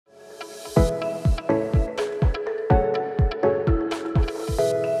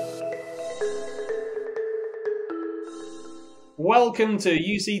Welcome to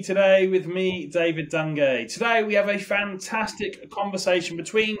UC Today with me, David Dungay. Today we have a fantastic conversation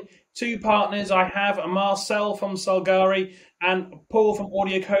between two partners. I have Marcel from Solgari and Paul from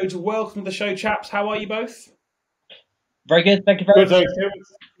AudioCodes. Welcome to the show, chaps. How are you both? Very good. Thank you very much. Good, thanks, David.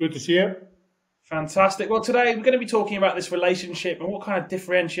 Good to see you. Fantastic. Well, today we're going to be talking about this relationship and what kind of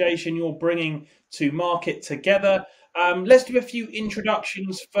differentiation you're bringing to market together. Let's do a few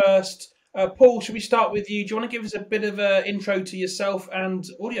introductions first. Paul, should we start with you? Do you want to give us a bit of an intro to yourself and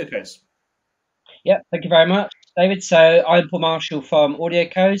AudioCodes? Yeah, thank you very much, David. So I'm Paul Marshall from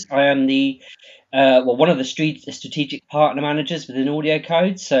AudioCodes. I am the one of the strategic partner managers within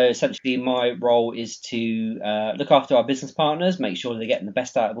AudioCodes. So essentially, my role is to look after our business partners, make sure they're getting the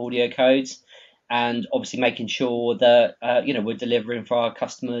best out of AudioCodes, and obviously making sure that we're delivering for our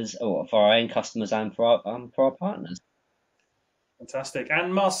customers or for our end customers and for our partners. Fantastic.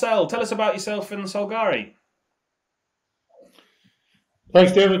 And Marcel, tell us about yourself and Solgari.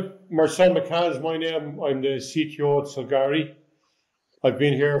 Thanks, David. Marcel McCann is my name. I'm the CTO at Solgari. I've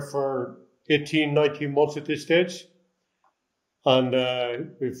been here for 18, 19 months at this stage. And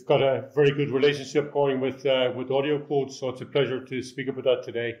we've got a very good relationship going with AudioCodes, so it's a pleasure to speak about that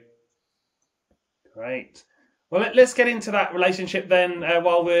today. Great. Well, let's get into that relationship then.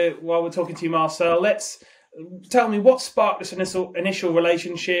 While we're talking to you, Marcel, tell me what sparked this initial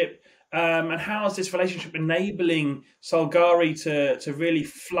relationship, and how is this relationship enabling Solgari to really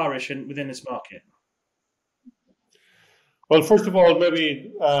flourish within this market? Well, first of all,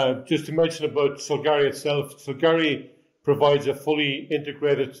 maybe just to mention about Solgari itself. Solgari provides a fully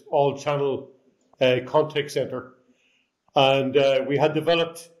integrated all-channel contact center, and we had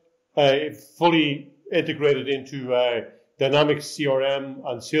developed fully integrated into Dynamics CRM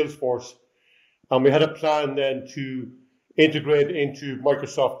and Salesforce. And we had a plan then to integrate into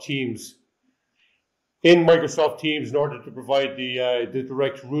Microsoft Teams. In Microsoft Teams, in order to provide the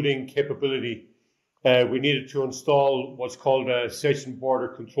direct routing capability, we needed to install what's called a session border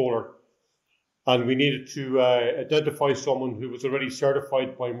controller. And we needed to identify someone who was already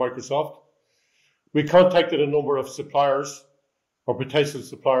certified by Microsoft. We contacted a number of suppliers or potential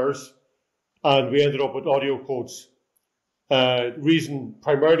suppliers, and we ended up with AudioCodes. Reason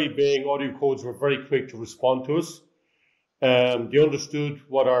primarily being AudioCodes were very quick to respond to us. They understood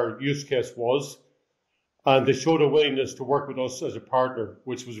what our use case was, and they showed a willingness to work with us as a partner,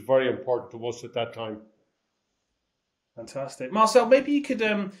 which was very important to us at that time. Fantastic. Marcel, maybe you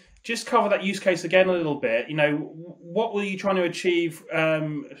could just cover that use case again a little bit. What were you trying to achieve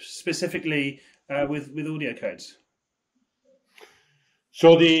specifically with AudioCodes?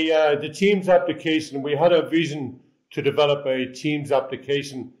 So the Teams application, we had a vision to develop a Teams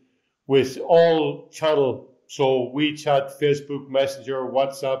application with all channel, so WeChat, Facebook Messenger,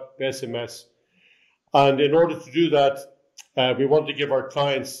 WhatsApp, SMS. And in order to do that, we want to give our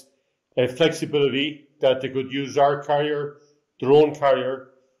clients a flexibility that they could use our carrier, their own carrier,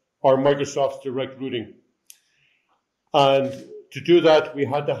 or Microsoft's direct routing. And to do that, we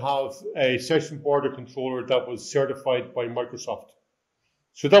had to have a session border controller that was certified by Microsoft.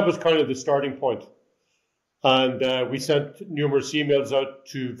 So that was kind of the starting point. And we sent numerous emails out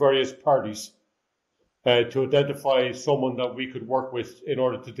to various parties to identify someone that we could work with in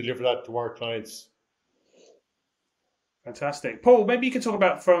order to deliver that to our clients. Fantastic. Paul, maybe you could talk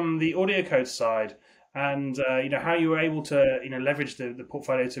about from the AudioCodes side and how you were able to leverage the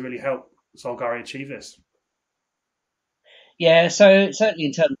portfolio to really help Solgari achieve this. Yeah, so certainly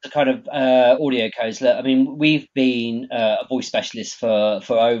in terms of kind of AudioCodes, I mean, we've been a voice specialist for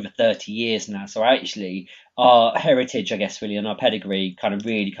over 30 years now. So actually, our heritage, I guess, really, and our pedigree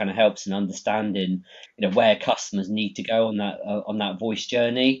really helps in understanding, where customers need to go on that voice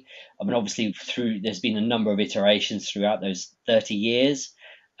journey. I mean, obviously, there's been a number of iterations throughout those 30 years.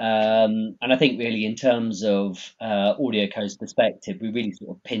 And I think really in terms of AudioCodes perspective, we really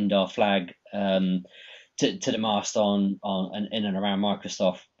sort of pinned our flag to the mast in and around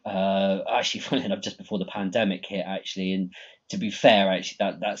Microsoft. Actually, funny enough, just before the pandemic hit, actually, and to be fair, actually,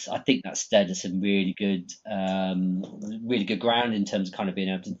 I think that stead us some really good ground in terms of kind of being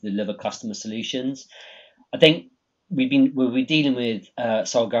able to deliver customer solutions. I think we've been dealing with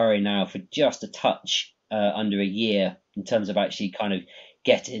Solgari now for just a touch under a year in terms of actually kind of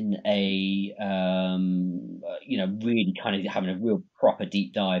getting a really kind of having a real proper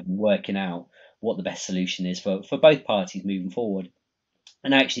deep dive and working out what the best solution is for both parties moving forward.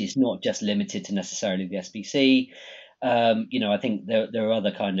 And actually, it's not just limited to necessarily the SBC. I think there are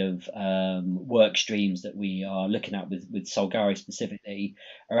other kind of work streams that we are looking at with Solgari specifically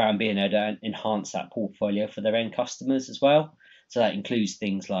around being able to enhance that portfolio for their end customers as well. So that includes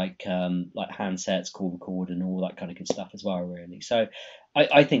things like handsets, call record, and all that kind of good stuff as well, really. So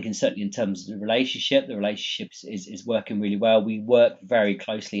I think, certainly in terms of the relationship is working really well. We work very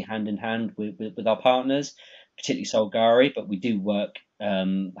closely hand in hand with our partners, particularly Solgari, but we do work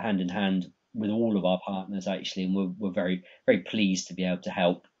hand in hand with all of our partners, actually, and we're very, very pleased to be able to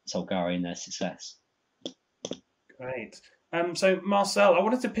help Solgari in their success. Great. So, Marcel, I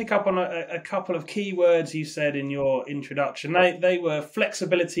wanted to pick up on a couple of key words you said in your introduction. They were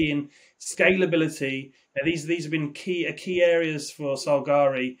flexibility and scalability. These have been key areas for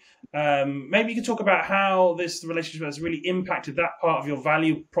Solgari. Maybe you could talk about how this relationship has really impacted that part of your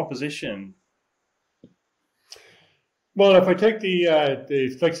value proposition. Well, if I take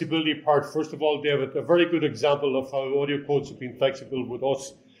the flexibility part, first of all, David, a very good example of how AudioCodes have been flexible with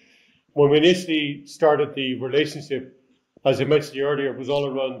us. When we initially started the relationship, as I mentioned earlier, it was all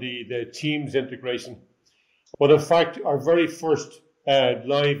around the Teams integration. But in fact, our very first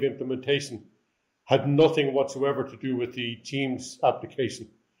live implementation had nothing whatsoever to do with the Teams application.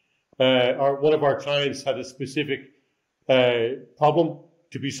 One of our clients had a specific problem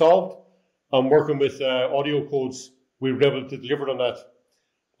to be solved, and working with AudioCodes, we were able to deliver on that.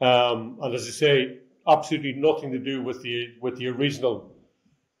 And as I say, absolutely nothing to do with the original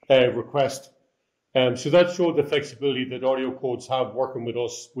request. So that showed the flexibility that AudioCodes have working with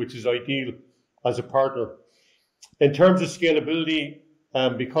us, which is ideal as a partner. In terms of scalability,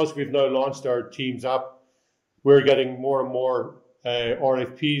 because we've now launched our Teams app, we're getting more and more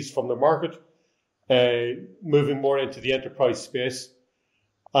RFPs from the market, moving more into the enterprise space.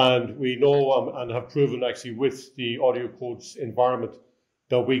 And we know and have proven actually with the AudioCodes environment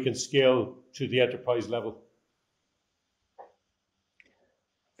that we can scale to the enterprise level.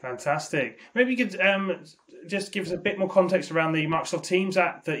 Fantastic. Maybe you could just give us a bit more context around the Microsoft Teams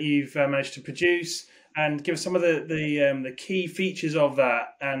app that you've managed to produce, and give us some of the key features of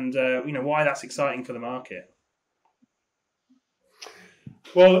that, and why that's exciting for the market.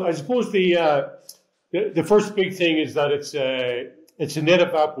 Well, I suppose the first big thing is that it's a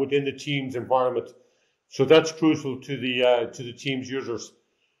native app within the Teams environment, so that's crucial to the Teams users.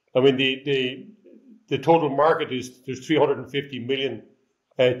 I mean, the total market is there's 350 million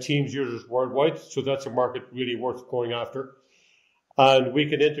Teams users worldwide, so that's a market really worth going after. And we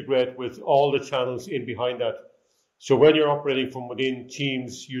can integrate with all the channels in behind that. So when you're operating from within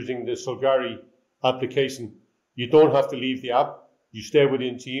Teams using the Solgari application, you don't have to leave the app. You stay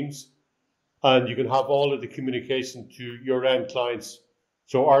within Teams, and you can have all of the communication to your end clients.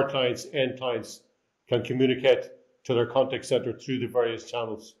 So our clients, end clients, can communicate to their contact center through the various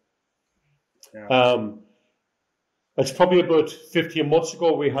channels. Yeah. It's probably about 15 months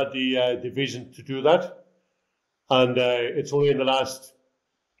ago we had the vision to do that. And it's only in the last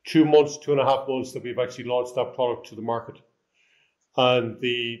 2 months, 2.5 months, that we've actually launched that product to the market. And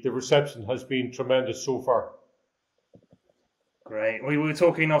the reception has been tremendous so far. Great. We were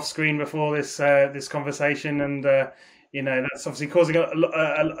talking off screen before this conversation, and that's obviously causing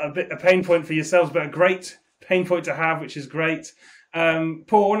a pain point for yourselves, but a great pain point to have, which is great.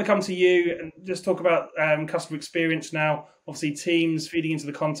 Paul, I want to come to you and just talk about customer experience now. Obviously, Teams feeding into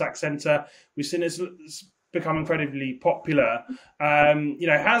the contact center, we've seen it's become incredibly popular.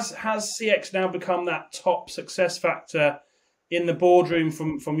 Has CX now become that top success factor in the boardroom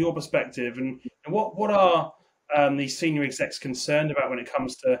from your perspective? And what are these senior execs concerned about when it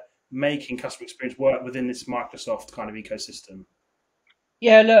comes to making customer experience work within this Microsoft kind of ecosystem?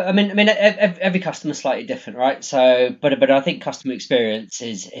 Yeah, look, I mean, every customer is slightly different, right? So, but I think customer experience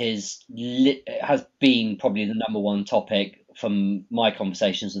has been probably the number one topic from my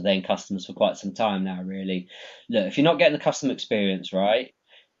conversations with end customers for quite some time now. Really, look, if you're not getting the customer experience right,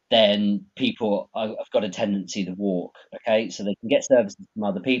 then people have got a tendency to walk. Okay, so they can get services from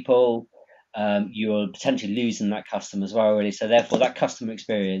other people. You're potentially losing that customer as well, really. So therefore, that customer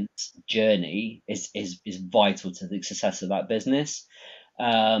experience journey is vital to the success of that business.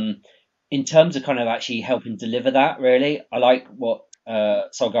 In terms of kind of actually helping deliver that, really, I like what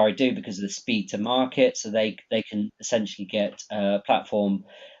Solgari do because of the speed to market. So they can essentially get a platform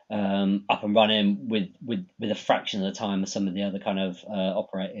up and running with a fraction of the time of some of the other kind of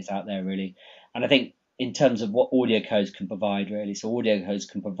operators out there, really. And I think in terms of what AudioCodes can provide, really, so AudioCodes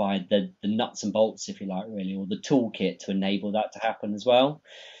can provide the nuts and bolts, if you like, really, or the toolkit to enable that to happen as well.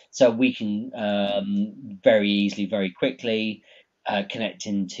 So we can very easily, very quickly connect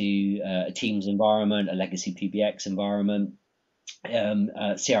into a Teams environment, a legacy PBX environment,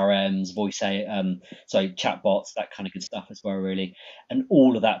 CRMs, chatbots, that kind of good stuff as well, really. And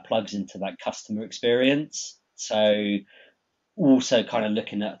all of that plugs into that customer experience. So also kind of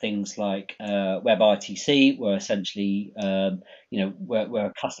looking at things like WebRTC, where essentially, where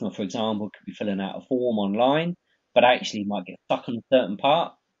a customer, for example, could be filling out a form online, but actually might get stuck on a certain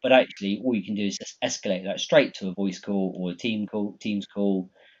part. But actually, all you can do is just escalate that straight to a voice call or a Teams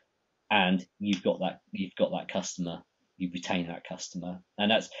call, and you've got that customer. You retain that customer,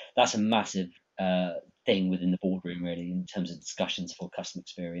 and that's a massive thing within the boardroom, really, in terms of discussions for customer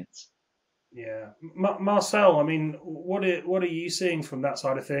experience. Yeah, Marcel, I mean, what are you seeing from that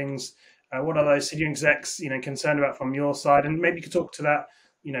side of things? What are those senior execs, concerned about from your side? And maybe you could talk to that,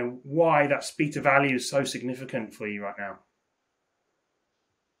 why that speed to value is so significant for you right now.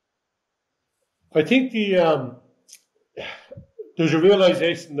 I think there's a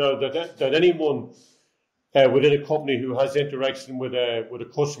realization now that anyone within a company who has interaction with a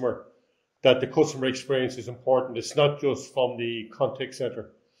customer, that the customer experience is important. It's not just from the contact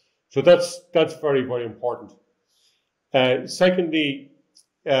center. So that's very, very important. Secondly,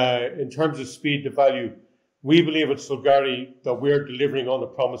 in terms of speed to value, we believe at Solgari that we're delivering on the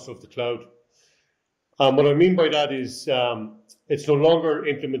promise of the cloud. What I mean by that is it's no longer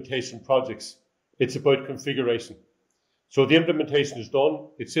implementation projects. It's about configuration. So the implementation is done.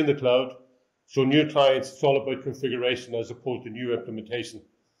 It's in the cloud. So new clients, it's all about configuration as opposed to new implementation.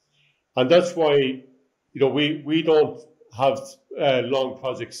 And that's why, we don't have long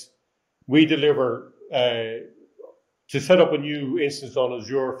projects. We deliver to set up a new instance on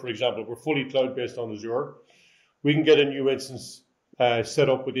Azure, for example. We're fully cloud-based on Azure. We can get a new instance set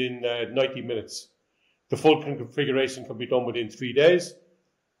up within 90 minutes. The full configuration can be done within 3 days,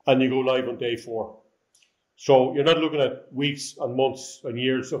 and you go live on day 4. So you're not looking at weeks and months and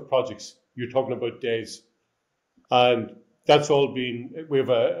years of projects. You're talking about days. And that's all we have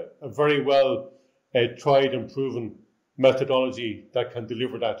a very well tried and proven methodology that can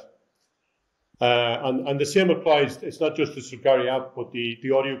deliver that. And the same applies, it's not just the Solgari app, but the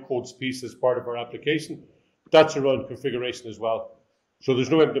AudioCodes piece as part of our application. That's around configuration as well. So there's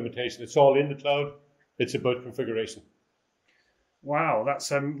no implementation. It's all in the cloud. It's about configuration. Wow,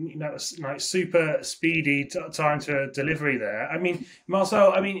 that's like super speedy time to delivery there. I mean,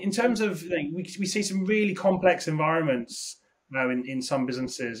 Marcel, in terms of we see some really complex environments now in some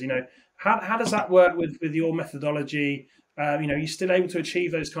businesses. How does that work with your methodology? You're still able to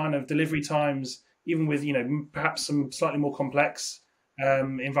achieve those kind of delivery times, even with perhaps some slightly more complex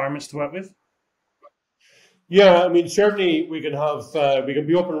environments to work with. Yeah, certainly we can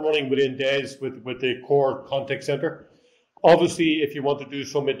be up and running within days with the core contact center. Obviously, if you want to do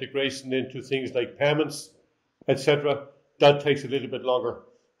some integration into things like payments, etc., that takes a little bit longer.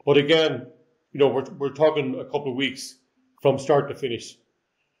 But again, we're talking a couple of weeks from start to finish.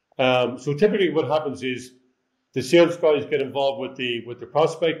 So typically, what happens is the sales guys get involved with the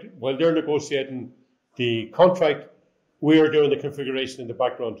prospect while they're negotiating the contract. We are doing the configuration in the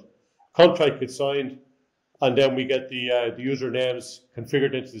background. Contract gets signed, and then we get the user names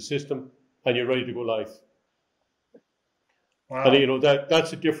configured into the system, and you're ready to go live. Wow. And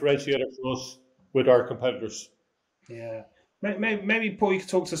that's a differentiator for us with our competitors. Yeah, maybe Paul, you could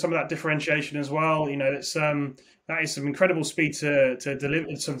talk to some of that differentiation as well. That is some incredible speed to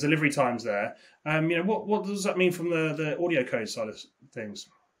deliver, some delivery times there. What does that mean from the AudioCodes side of things?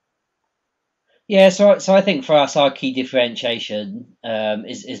 Yeah, so I think for us, our key differentiation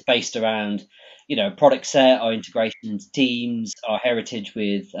is based around product set, our integration into Teams, our heritage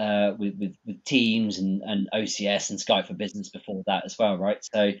with Teams and OCS and Skype for Business before that as well, right?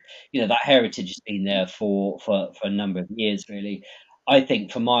 So that heritage has been there for a number of years, really. I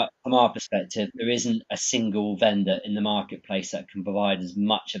think from our perspective, there isn't a single vendor in the marketplace that can provide as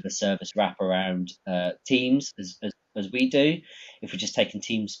much of a service wrap around Teams as we do, if we're just taking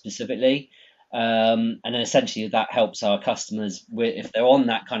Teams specifically. And then essentially that helps our customers if they're on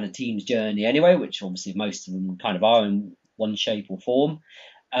that kind of Teams journey anyway, which obviously most of them kind of are in one shape or form.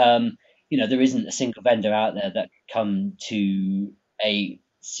 There isn't a single vendor out there that can come to a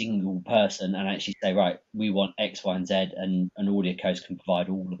single person and actually say, right, we want X, Y, and Z, and AudioCodes can provide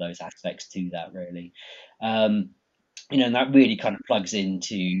all of those aspects to that, really. And that really kind of plugs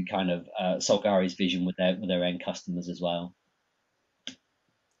into kind of Solgari's vision with their end customers as well.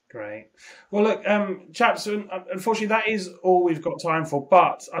 Great. Well, look, chaps, unfortunately, that is all we've got time for.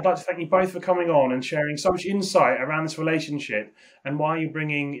 But I'd like to thank you both for coming on and sharing so much insight around this relationship and why you're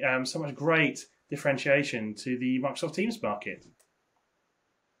bringing so much great differentiation to the Microsoft Teams market.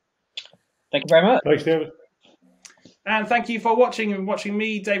 Thank you very much. Thanks, David. And thank you for watching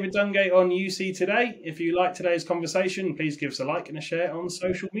me, David Dungay, on UC Today. If you like today's conversation, please give us a like and a share on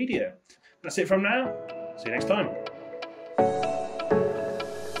social media. That's it from now. See you next time.